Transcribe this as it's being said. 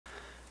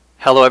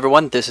Hello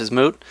everyone, this is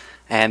Moot,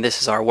 and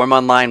this is our Wurm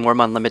Online,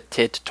 Wurm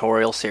Unlimited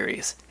tutorial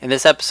series. In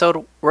this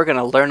episode, we're going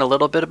to learn a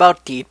little bit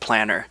about Deed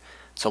Planner.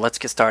 So let's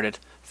get started.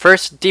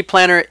 First, Deed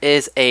Planner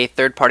is a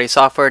third-party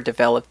software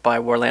developed by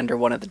Warlander,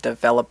 one of the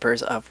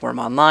developers of Wurm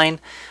Online,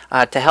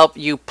 to help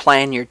you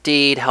plan your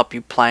deed, help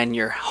you plan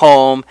your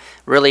home,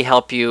 really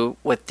help you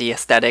with the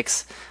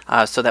aesthetics,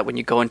 so that when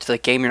you go into the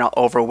game, you're not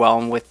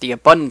overwhelmed with the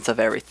abundance of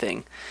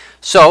everything.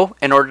 So,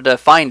 in order to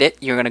find it,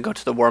 you're going to go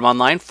to the Wurm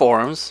Online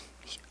forums,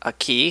 a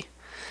key.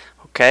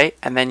 Okay,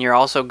 and then you're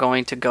also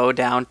going to go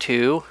down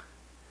to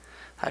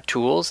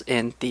tools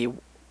in the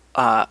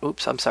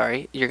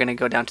you're going to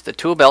go down to the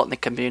tool belt in the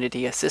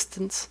community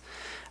assistance,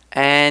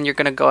 and you're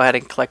going to go ahead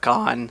and click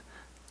on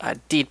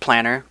Deed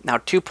Planner. Now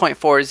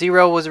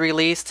 2.40 was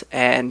released,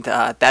 and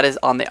that is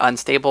on the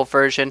unstable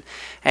version,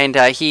 and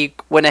he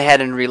went ahead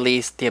and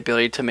released the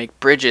ability to make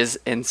bridges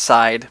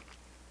inside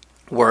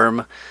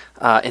Wurm,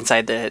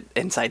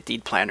 inside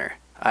Deed Planner.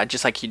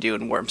 Just like you do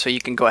in Wurm, so you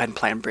can go ahead and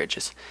plan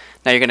bridges.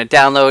 Now you're going to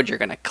download, you're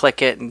going to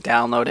click it and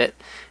download it,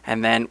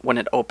 and then when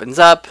it opens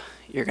up,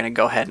 you're going to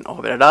go ahead and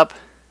open it up.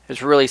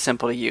 It's really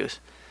simple to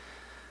use.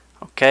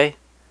 Okay,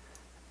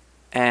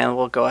 and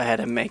we'll go ahead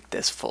and make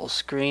this full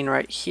screen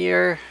right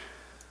here.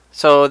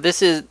 So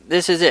this is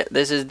it.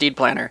 This is Deed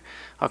Planner.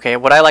 Okay,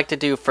 what I like to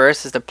do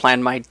first is to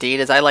plan my deed.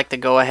 Is I like to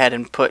go ahead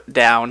and put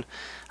down.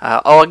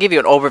 I'll give you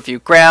an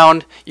overview.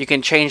 Ground. You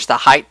can change the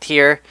height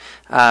here.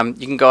 You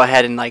can go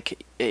ahead and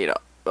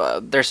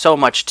there's so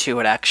much to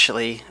it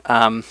actually.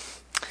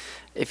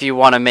 If you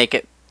want to make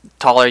it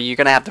taller, you're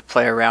gonna have to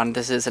play around.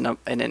 This isn't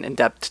an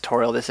in-depth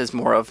tutorial. This is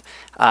more of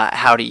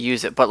how to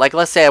use it. But like,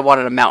 let's say I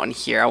wanted a mountain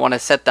here. I want to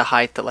set the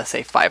height to, let's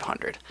say,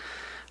 500.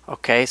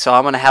 Okay, so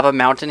I'm gonna have a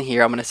mountain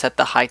here. I'm gonna set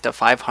the height to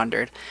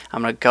 500.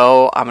 I'm gonna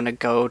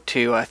go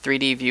to a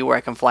 3D view where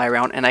I can fly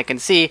around, and I can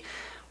see,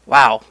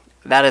 wow,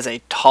 that is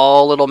a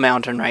tall little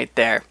mountain right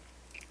there.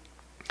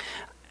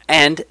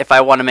 And if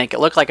I want to make it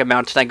look like a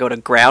mountain, I go to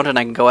ground and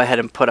I can go ahead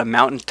and put a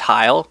mountain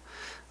tile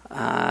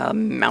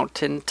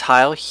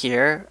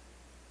here.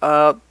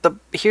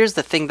 Here's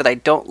the thing that I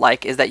don't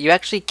like, is that you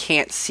actually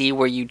can't see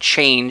where you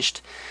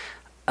changed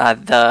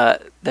the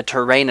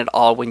terrain at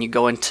all when you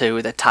go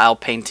into the tile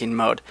painting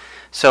mode.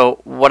 So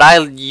what I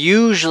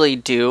usually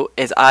do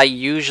is I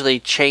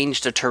usually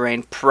change the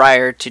terrain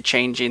prior to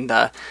changing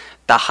the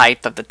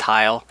height of the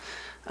tile.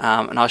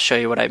 And I'll show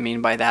you what I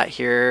mean by that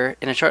here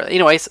in a short.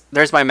 Anyways,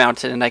 there's my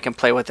mountain and I can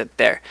play with it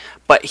there.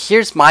 But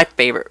here's my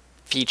favorite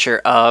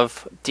feature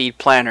of Deed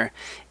Planner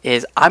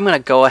is I'm going to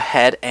go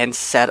ahead and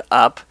set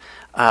up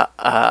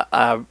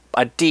a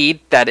deed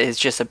that is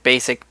just a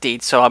basic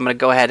deed. So I'm going to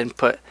go ahead and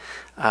put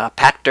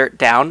pack dirt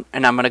down,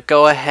 and I'm going to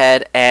go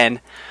ahead and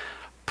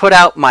put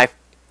out my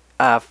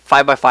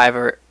 5x5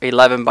 or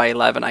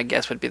 11x11, I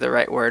guess would be the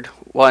right word.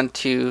 1,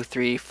 2,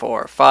 3,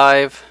 4,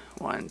 5.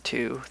 1,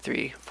 2,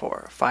 3,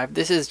 4, 5.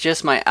 This is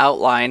just my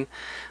outline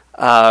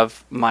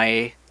of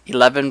my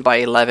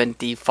 11x11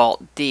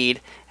 default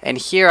deed, and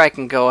here I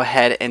can go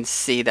ahead and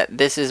see that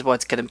this is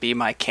what's going to be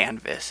my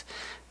canvas.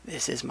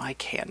 This is my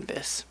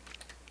canvas.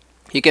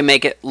 You can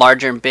make it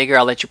larger and bigger.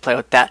 I'll let you play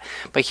with that.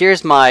 But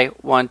here's my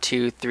 1,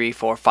 2, 3,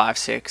 4, 5,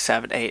 6,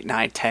 7, 8,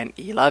 9, 10,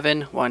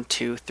 11. 1,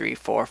 2, 3,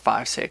 4,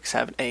 5, 6,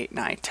 7, 8,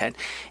 9, 10,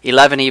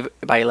 11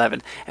 by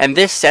 11. And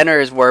this center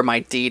is where my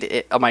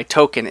deed, my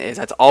token is.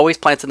 That's always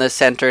planted in the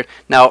center.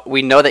 Now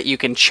we know that you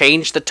can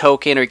change the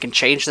token, or you can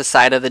change the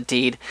side of the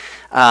deed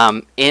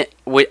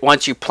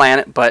once you plan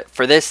it. But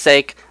for this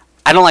sake,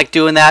 I don't like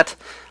doing that.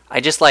 I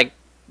just like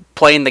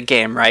playing the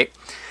game, right?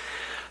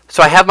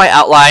 So I have my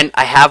outline,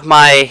 I have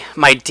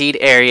my deed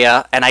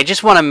area, and I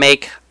just want to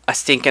make a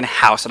stinking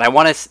house, and I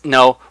want to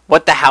know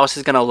what the house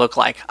is going to look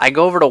like. I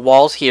go over to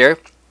walls here,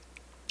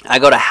 I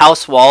go to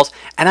house walls,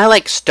 and I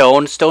like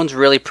stone. Stone's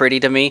really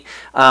pretty to me.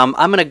 I'm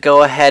going to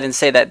go ahead and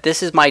say that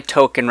this is my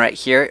token right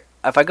here.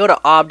 If I go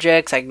to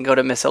objects, I can go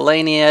to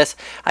miscellaneous.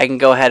 I can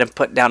go ahead and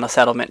put down a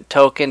settlement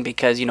token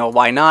because,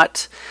 why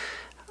not?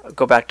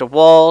 Go back to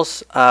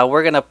walls.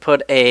 We're going to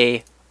put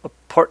a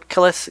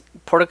portcullis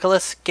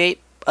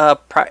gate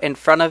in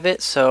front of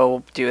it, so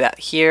we'll do that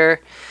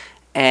here,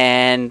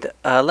 and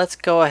let's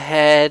go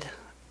ahead,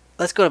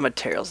 let's go to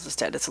materials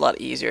instead. It's a lot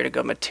easier to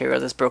go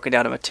materials. It's broken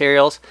down to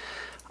materials.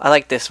 I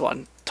like this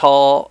one,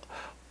 tall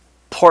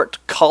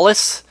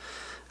portcullis,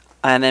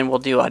 and then we'll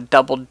do a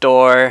double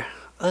door.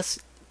 Let's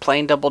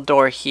plain double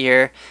door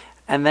here,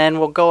 and then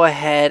we'll go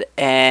ahead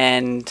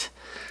and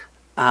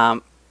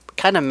kind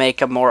of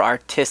make a more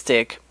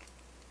artistic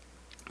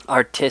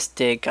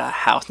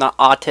house, not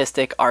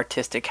autistic,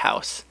 artistic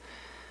house.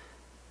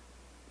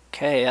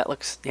 Okay, that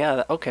looks,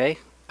 yeah, okay.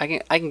 I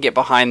can get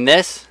behind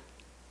this.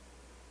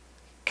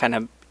 Kind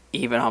of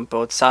even on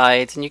both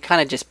sides, and you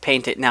kind of just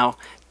paint it. Now,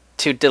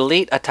 to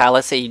delete a tile,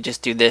 let's say you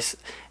just do this,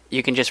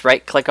 you can just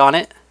right click on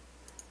it,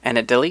 and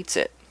it deletes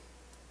it.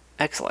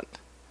 Excellent.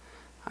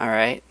 All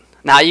right.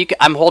 Now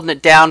I'm holding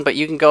it down, but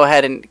you can go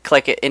ahead and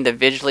click it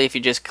individually. If you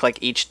just click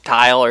each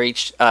tile or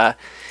each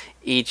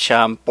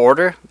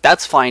border,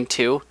 that's fine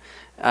too.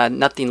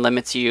 Nothing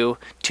limits you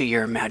to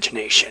your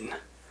imagination.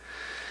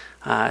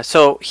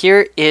 So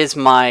here is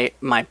my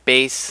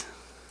base.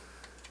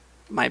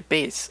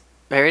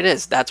 There it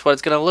is. That's what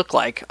it's gonna look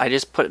like. I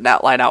just put an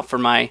outline out for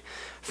my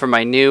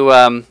new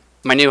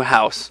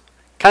house.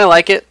 Kind of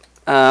like it.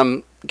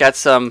 Got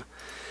some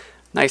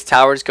nice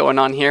towers going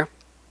on here.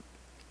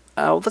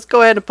 Let's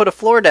go ahead and put a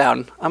floor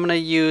down. I'm gonna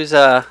use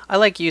I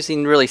like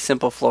using really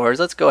simple floors.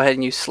 Let's go ahead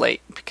and use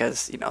slate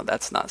because you know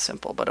that's not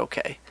simple, but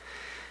okay.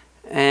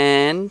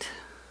 And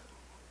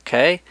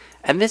okay,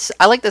 and this,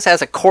 I like this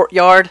as a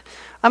courtyard.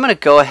 I'm gonna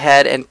go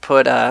ahead and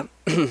put a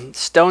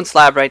stone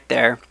slab right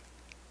there.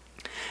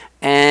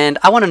 And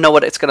I want to know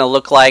what it's going to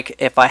look like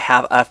if I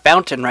have a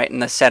fountain right in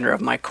the center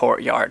of my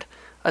courtyard.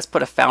 Let's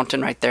put a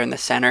fountain right there in the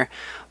center.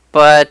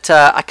 But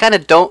I kind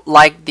of don't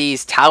like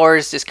these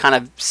towers just kind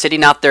of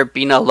sitting out there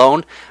being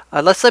alone.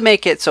 Let's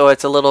make it so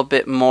it's a little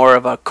bit more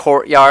of a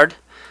courtyard.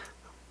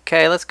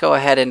 Okay, let's go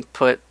ahead and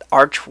put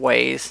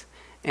archways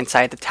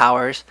inside the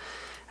towers.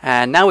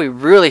 And now we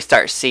really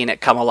start seeing it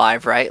come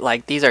alive, right?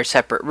 Like these are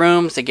separate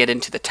rooms to get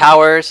into the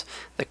towers.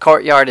 The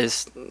courtyard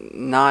is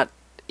not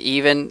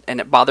even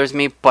and it bothers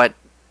me, but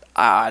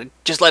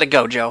just let it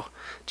go, Joe.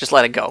 Just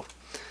let it go.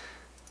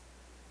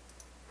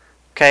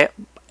 Okay,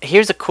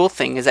 here's a cool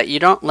thing is that you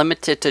don't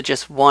limit it to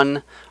just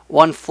one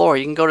floor.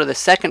 You can go to the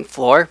second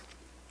floor,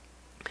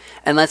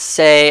 and let's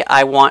say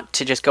I want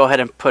to just go ahead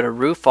and put a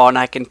roof on.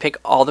 I can pick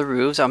all the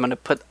roofs. I'm going to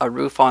put a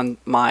roof on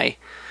my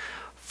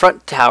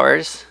front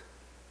towers.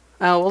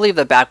 We'll leave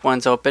the back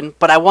ones open,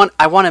 but I want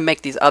to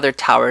make these other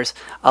towers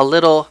a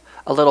little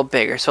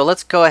bigger. So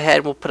let's go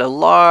ahead. We'll put a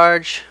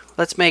large.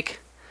 Let's make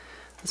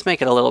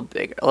it a little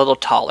bigger, a little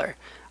taller.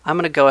 I'm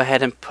going to go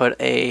ahead and put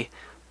a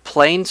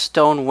plain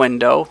stone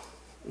window,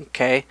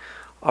 okay,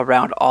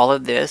 around all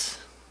of this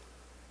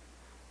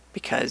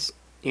because,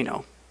 you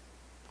know,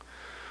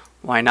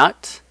 why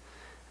not?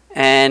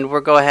 And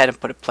we'll go ahead and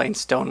put a plain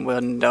stone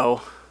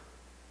window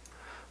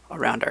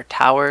around our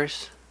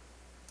towers.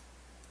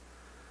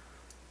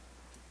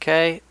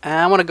 Okay, and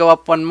I want to go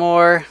up one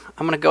more.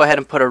 I'm going to go ahead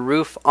and put a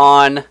roof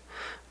on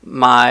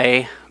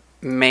my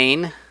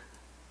main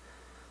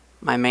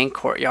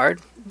courtyard.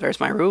 There's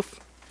my roof.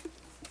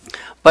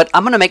 But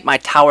I'm going to make my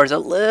towers a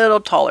little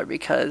taller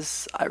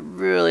because I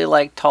really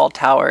like tall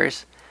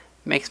towers.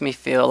 Makes me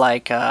feel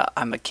like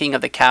I'm a king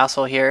of the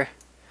castle here.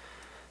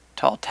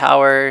 Tall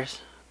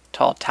towers,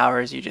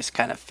 you just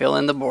kind of fill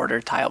in the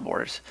border, tile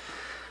borders.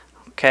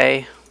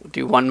 Okay, we'll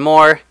do one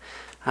more.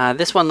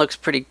 This one looks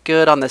pretty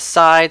good on the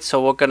side,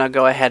 so we're going to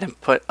go ahead and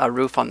put a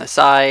roof on the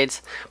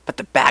sides. But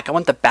the back, I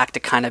want the back to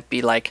kind of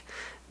be like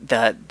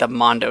the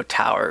Mondo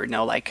Tower, you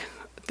know, like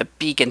the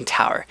beacon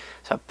tower.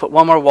 So I put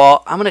one more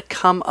wall. I'm going to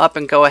come up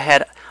and go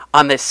ahead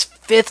on this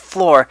 5th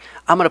floor.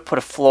 I'm going to put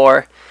a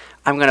floor.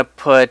 I'm going to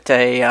put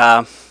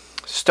a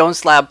stone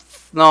slab.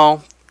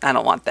 No, I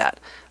don't want that.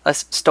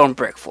 Let's stone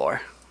brick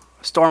floor.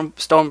 Stone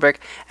brick.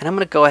 And I'm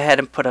going to go ahead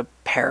and put a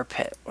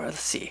parapet. Or let's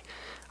see.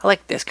 I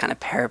like this kind of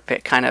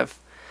parapet, kind of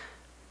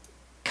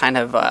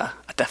a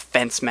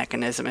defense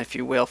mechanism, if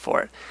you will,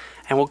 for it.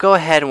 And we'll go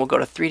ahead and we'll go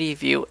to 3D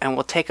view and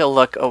we'll take a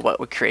look at what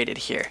we created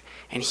here.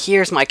 And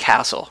here's my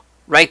castle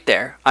right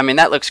there. I mean,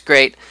 that looks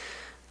great.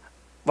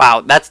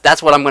 Wow,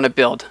 that's what I'm going to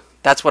build.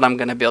 That's what I'm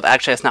going to build.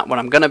 Actually, that's not what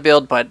I'm going to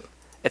build, but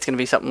it's going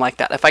to be something like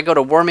that. If I go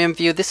to Wurm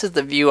view, this is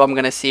the view I'm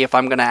going to see if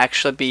I'm going to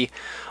actually be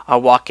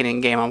walking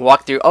in game. I'm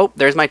walk through. Oh,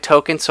 there's my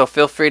token. So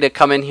feel free to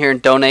come in here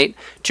and donate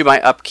to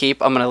my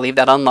upkeep. I'm going to leave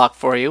that unlocked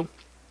for you.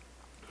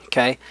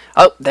 Okay.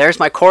 Oh, there's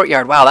my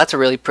courtyard. Wow, that's a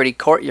really pretty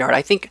courtyard.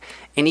 I think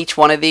in each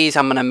one of these,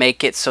 I'm going to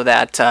make it so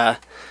that.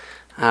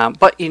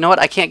 But you know what?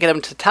 I can't get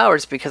them to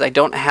towers because I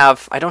don't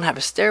have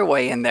a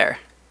stairway in there.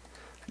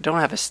 I don't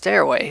have a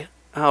stairway.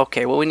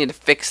 Okay. Well, we need to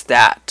fix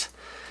that.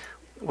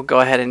 We'll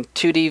go ahead and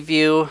 2D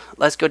view.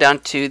 Let's go down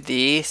to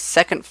the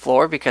 2nd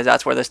floor because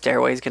that's where the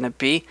stairway is going to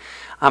be.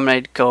 I'm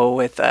going to go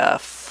with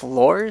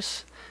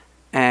floors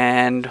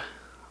and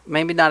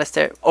maybe not a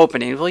stair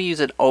opening. We'll use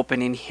an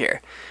opening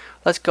here.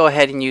 Let's go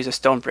ahead and use a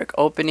stone brick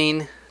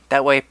opening.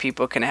 That way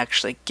people can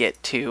actually get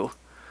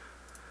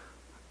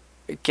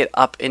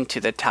up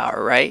into the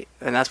tower, right?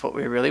 And that's what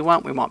we really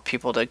want. We want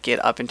people to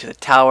get up into the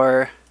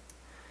tower.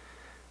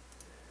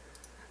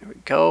 There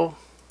we go.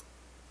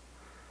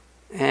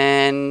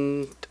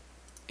 And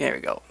there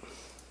we go.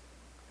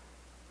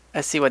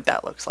 Let's see what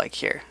that looks like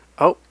here.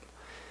 Oh,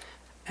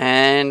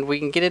 and we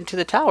can get into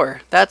the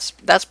tower. That's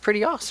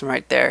pretty awesome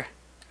right there.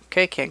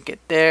 Okay, can't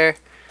get there.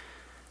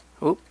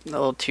 Oop, a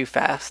little too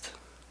fast.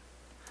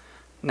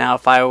 Now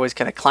if I was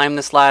going to climb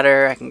this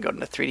ladder, I can go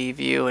into 3D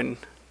view and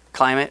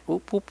climb it.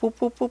 Oop, oop,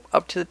 oop, oop, oop,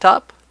 up to the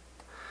top.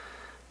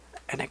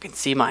 And I can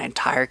see my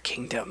entire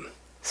kingdom.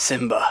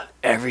 Simba,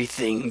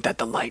 everything that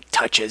the light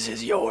touches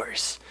is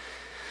yours.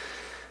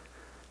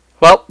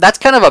 Well, that's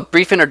kind of a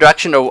brief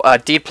introduction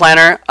to Deed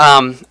Planner.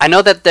 I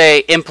know that they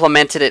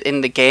implemented it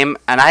in the game,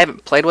 and I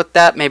haven't played with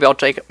that. Maybe I'll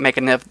make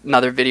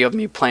another video of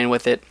me playing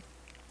with it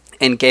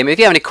in game. If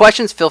you have any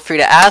questions, feel free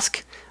to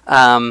ask.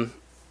 And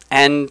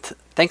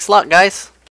thanks a lot, guys.